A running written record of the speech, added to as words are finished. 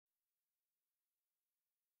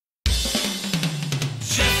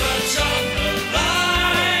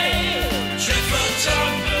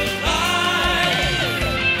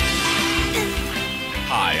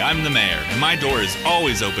I'm the mayor, and my door is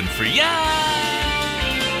always open for ya!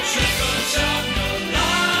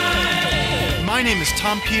 My name is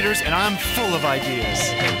Tom Peters, and I'm full of ideas.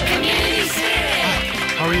 Community spirit.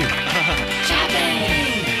 How are you? Shopping.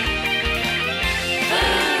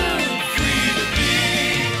 Food. Free to be,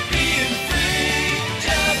 being free.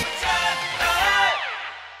 Just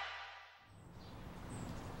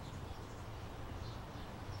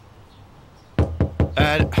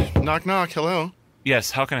Knock, knock. Hello.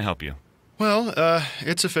 Yes, how can I help you? Well,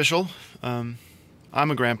 it's official. I'm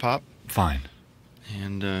a grandpop, Fine.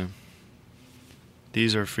 and,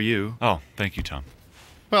 these are for you. Oh, thank you, Tom.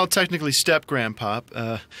 Well, technically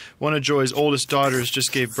step-grandpop. One of Joy's oldest daughters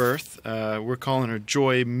just gave birth. We're calling her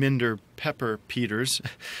Joy Minder Pepper Peters,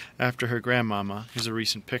 after her grandmama. Here's a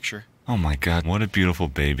recent picture. Oh my God, what a beautiful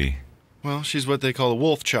baby. Well, she's what they call a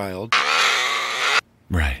wolf child.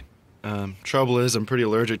 Right. Trouble is, I'm pretty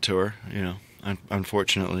allergic to her,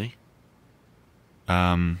 unfortunately.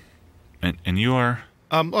 And you are?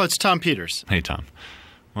 Well, it's Tom Peters. Hey, Tom.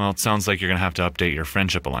 Well, it sounds like you're going to have to update your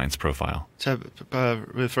Friendship Alliance profile.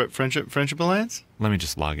 Friendship Alliance? Let me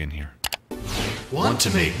just log in here. Want to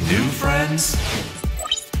make new friends?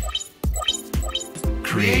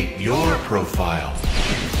 Create your profile.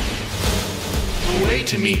 A way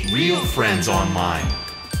to meet real friends online.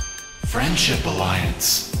 Friendship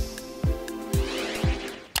Alliance.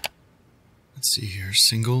 Let's see here.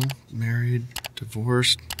 Single, married,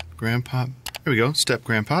 divorced, grandpop. There we go. Step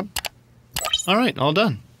grandpop. All right, all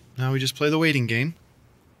done. Now we just play the waiting game.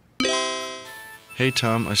 Hey,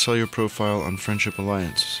 Tom, I saw your profile on Friendship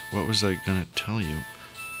Alliance. What was I gonna tell you?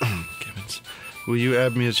 Gibbons. Will you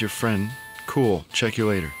add me as your friend? Cool. Check you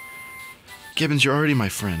later. Gibbons, you're already my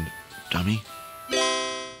friend, dummy.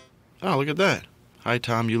 Oh, look at that. Hi,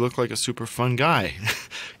 Tom. You look like a super fun guy.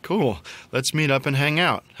 Cool. Let's meet up and hang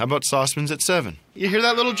out. How about Saucepans at 7? You hear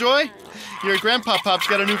that, little Joy? Your grandpa pop's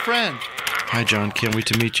got a new friend. Hi, John. Can't wait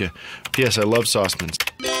to meet you. P.S. I love Saucepans.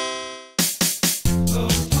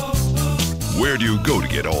 Where do you go to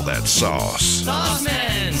get all that sauce?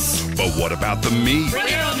 Saucepans! But what about the meat? Bring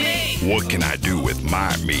your own meat! What can I do with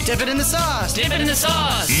my meat? Dip it in the sauce! Dip it in the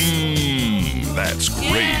sauce! Mmm, that's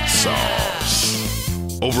great sauce.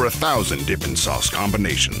 Over 1,000 dipping sauce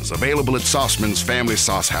combinations available at Sauceman's Family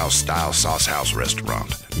Sauce House style sauce house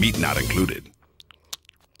restaurant. Meat not included.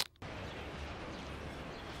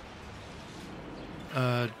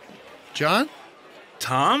 John?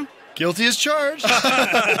 Tom? Guilty as charged.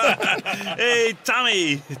 Hey,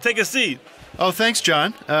 Tommy, take a seat. Oh, thanks,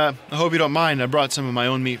 John. I hope you don't mind. I brought some of my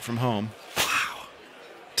own meat from home.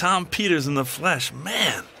 Tom Peters in the flesh.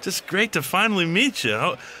 Man, just great to finally meet you.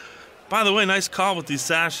 Oh, by the way, nice call with these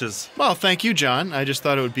sashes. Well, thank you, John. I just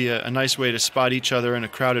thought it would be a nice way to spot each other in a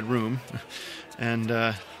crowded room. And,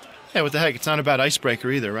 yeah, what the heck? It's not a bad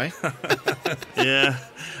icebreaker either, right? Yeah,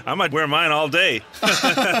 I might wear mine all day.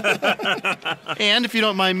 And if you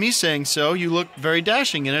don't mind me saying so, you look very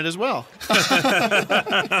dashing in it as well.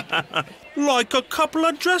 Like a couple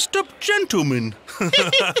of dressed-up gentlemen.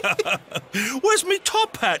 Where's me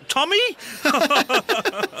top hat, Tommy?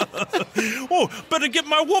 Oh, better get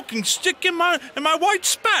my walking stick and my white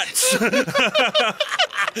spats. Here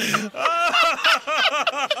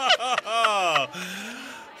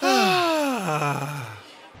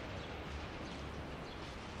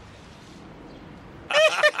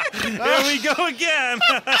we go again.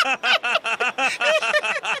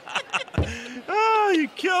 Oh, you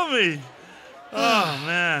kill me. Oh,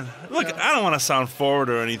 man. Look, I don't want to sound forward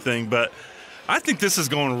or anything, but I think this is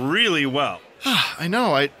going really well. I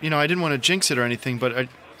know. I didn't want to jinx it or anything, but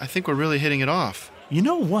I think we're really hitting it off. You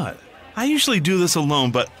know what? I usually do this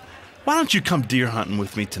alone, but why don't you come deer hunting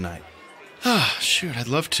with me tonight? Shoot, I'd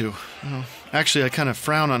love to. Actually, I kind of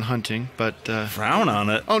frown on hunting, but... Frown on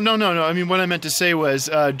it? Oh, no. I mean, what I meant to say was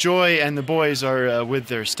Joy and the boys are with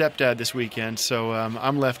their stepdad this weekend, so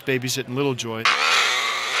I'm left babysitting little Joy.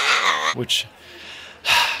 Which...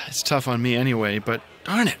 it's tough on me anyway, but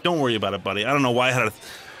darn it. Don't worry about it, buddy. I don't know why I had to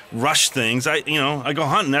rush things. I go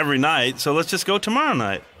hunting every night, so let's just go tomorrow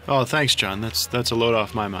night. Oh, thanks, John. That's a load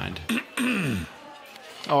off my mind.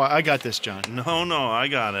 Oh, I got this, John. No, I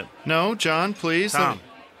got it. No, John, please. Tom,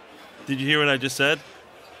 did you hear what I just said?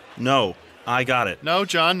 No, I got it. No,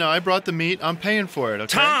 John, no, I brought the meat. I'm paying for it,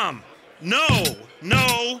 okay? Tom! No!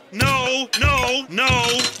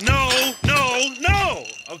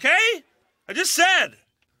 Okay? I just said,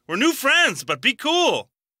 we're new friends, but be cool.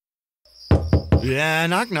 Yeah,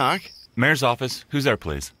 knock, knock. Mayor's office. Who's there,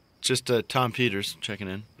 please? Just Tom Peters checking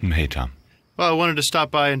in. Hey, Tom. Well, I wanted to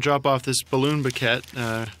stop by and drop off this balloon bouquet.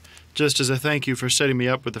 just as a thank you for setting me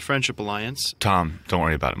up with the Friendship Alliance. Tom, don't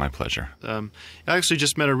worry about it. My pleasure. I actually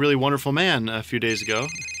just met a really wonderful man a few days ago.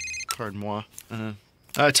 Pardon-moi.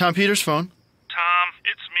 Tom Peters' phone. Tom,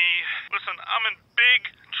 it's me. Listen, I'm in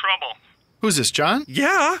big trouble. Who's this, John?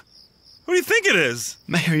 Yeah? Who do you think it is?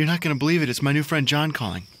 Mayor, you're not going to believe it. It's my new friend John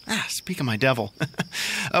calling. Speak of my devil.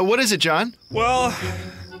 What is it, John? Well,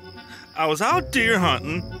 I was out deer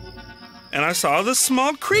hunting, and I saw this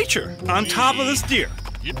small creature on top of this deer.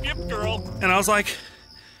 Yip, yip, girl. And I was like,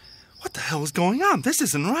 what the hell is going on? This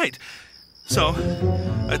isn't right. So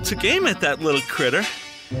I took aim at that little critter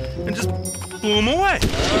and just blew him away.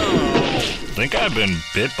 Think I've been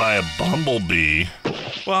bit by a bumblebee.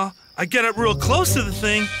 Well, I get up real close to the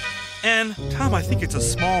thing, and Tom, I think it's a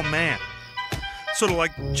small man. Sort of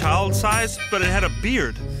like child size, but it had a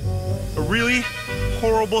beard. A really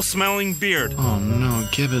horrible smelling beard. Oh, no,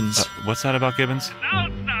 Gibbons. What's that about Gibbons? Now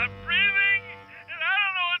it's not breathing, and I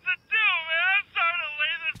don't know what to do, man. I'm sorry to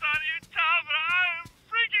lay this on you, Tom, but I'm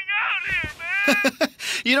freaking out here,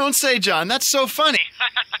 man. You don't say, John. That's so funny.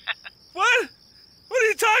 What? What are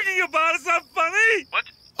you talking about? It's not funny. What?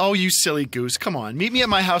 Oh, you silly goose. Come on. Meet me at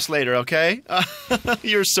my house later, okay?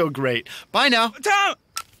 You're so great. Bye now. Tom!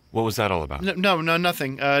 What was that all about? No,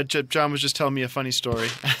 nothing. John was just telling me a funny story.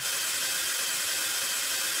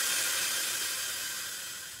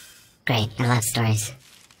 Great, I love stories.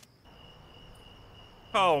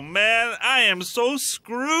 Oh, man, I am so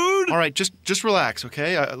screwed. All right, just relax,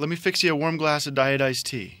 okay? Let me fix you a warm glass of Diet Iced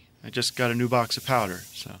Tea. I just got a new box of powder,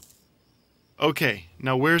 so... Okay,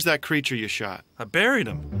 now where's that creature you shot? I buried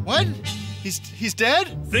him. What? He's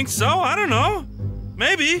dead? Think so? I don't know.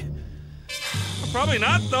 Maybe. Probably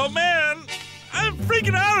not, though, man. I'm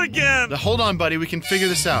freaking out again. Now, hold on, buddy. We can figure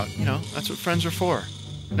this out. You know, that's what friends are for.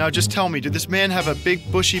 Now, just tell me, did this man have a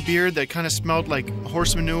big bushy beard that kind of smelled like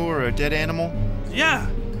horse manure or a dead animal? Yeah.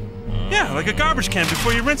 Yeah, like a garbage can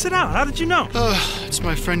before you rinse it out. How did you know? It's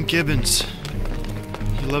my friend Gibbons.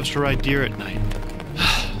 He loves to ride deer at night.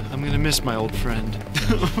 I'm gonna miss my old friend.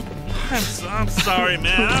 I'm sorry,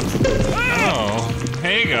 man. Oh,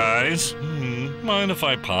 hey, guys. Mind if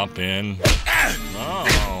I pop in?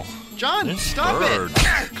 Oh. John, stop bird.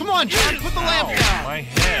 it! Come on, John, put the lamp down! My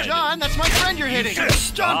head. John, that's my friend you're hitting! should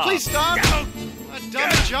stop. John, please stop! Dumb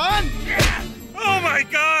it, John! Oh, my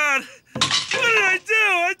God. What did I do?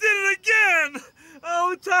 I did it again.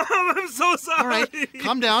 Oh, Tom, I'm so sorry. All right,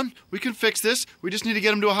 calm down. We can fix this. We just need to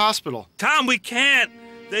get him to a hospital. Tom, we can't.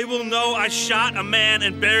 They will know I shot a man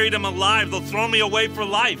and buried him alive. They'll throw me away for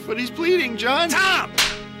life. But he's bleeding, John! Tom!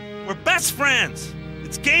 We're best friends.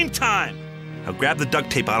 It's game time. Now grab the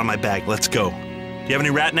duct tape out of my bag. Let's go. Do you have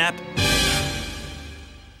any rat nap?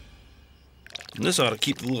 This ought to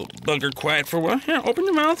keep the little bugger quiet for a while. Here, open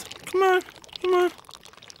your mouth. Come on. Come on.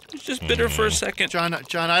 It's just bitter for a second. John,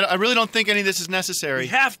 I really don't think any of this is We necessary.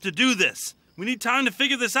 have to do this. We need time to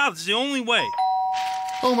figure this out. It's the only way.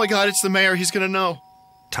 Oh my God, it's the mayor. He's gonna know.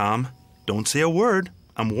 Tom, don't say a word.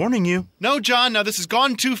 I'm warning you. No, John, now this has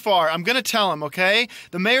gone too far. I'm gonna tell him, okay?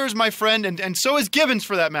 The mayor's my friend, and so is Gibbons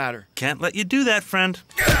for that matter. Can't let you do that, friend.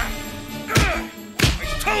 I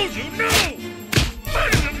told you, no! Why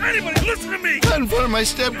doesn't anybody listen to me? Not in front of my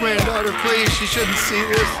step-granddaughter, please. She shouldn't see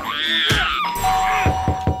this.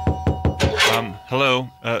 Hello?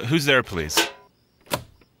 Who's there, please?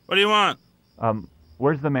 What do you want?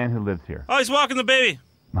 Where's the man who lives here? Oh, he's walking the baby.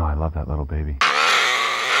 Oh, I love that little baby.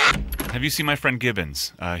 Have you seen my friend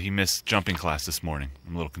Gibbons? He missed jumping class this morning.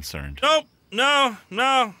 I'm a little concerned. Nope. No.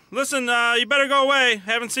 Listen, you better go away.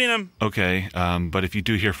 Haven't seen him. Okay, but if you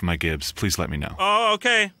do hear from my Gibbs, please let me know. Oh,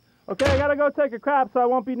 okay. Okay, I gotta go take a crap, so I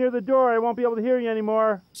won't be near the door. I won't be able to hear you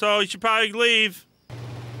anymore. So you should probably leave.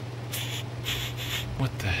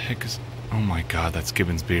 What the heck is... Oh my God, that's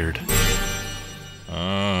Gibbons' beard.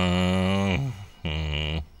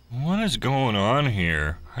 What is going on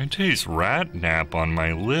here? I taste rat nap on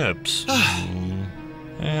my lips.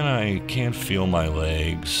 And I can't feel my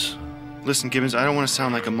legs. Listen, Gibbons, I don't want to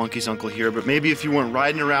sound like a monkey's uncle here, but maybe if you weren't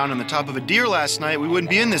riding around on the top of a deer last night, we wouldn't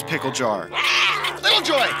be in this pickle jar. Little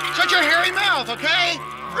Joy, shut your hairy mouth, okay?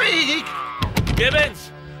 Freak!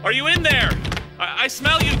 Gibbons, are you in there? I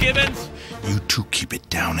smell you, Gibbons. You two keep it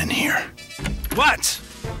down in here. What?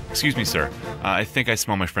 Excuse me, sir. I think I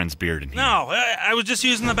smell my friend's beard in here. No, I was just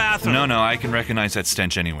using the bathroom. No, I can recognize that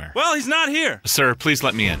stench anywhere. Well, he's not here. Sir, please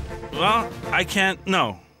let me in. Well, I can't,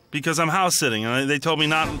 no, because I'm house sitting, and they told me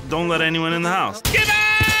don't let anyone in the house. Gibbons!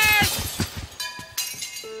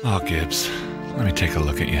 Oh, Gibbs, let me take a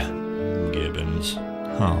look at you. Gibbons.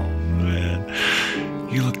 Oh,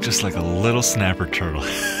 man. You look just like a little snapper turtle.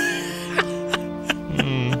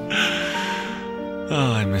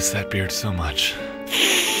 Oh, I miss that beard so much.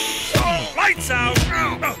 lights out.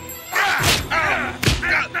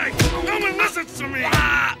 No one listens to me.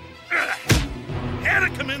 Had to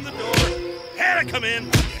come in the door. Had to come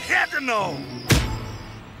in. Had to know.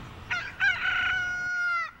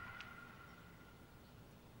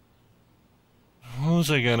 What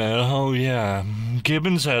was I gonna... Oh, yeah.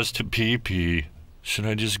 Gibbons has to pee-pee. Should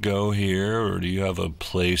I just go here, or do you have a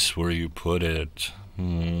place where you put it?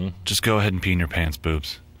 Just go ahead and pee in your pants,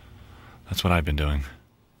 Boobs. That's what I've been doing.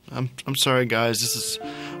 I'm sorry, guys. This is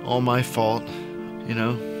all my fault. You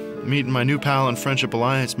know, meeting my new pal in Friendship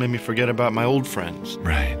Alliance made me forget about my old friends.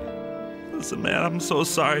 Right. Listen, man, I'm so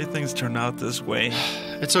sorry things turned out this way.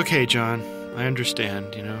 It's okay, John. I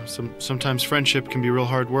understand, you know. Sometimes friendship can be real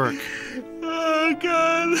hard work. Oh,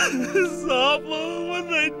 God, this is awful. What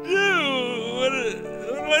did I do? What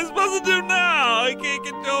am I supposed to do now? I can't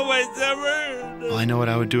control my temper. Well, I know what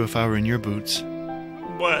I would do if I were in your boots.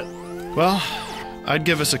 What? Well, I'd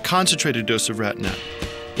give us a concentrated dose of Ratnap.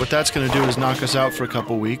 What that's going to do is knock us out for a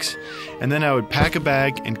couple weeks, and then I would pack a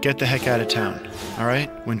bag and get the heck out of town. All right?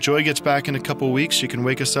 When Joy gets back in a couple weeks, she can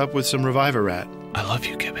wake us up with some Reviver Rat. I love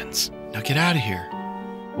you, Gibbons. Now get out of here.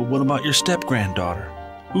 Well, what about your step-granddaughter?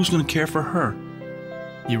 Who's going to care for her?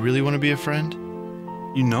 You really want to be a friend?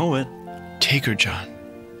 You know it. Take her, John.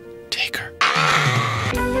 Take her.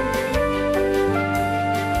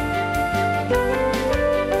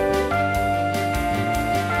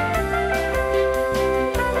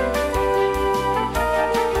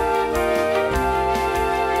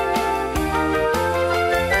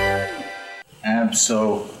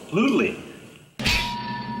 Absolutely.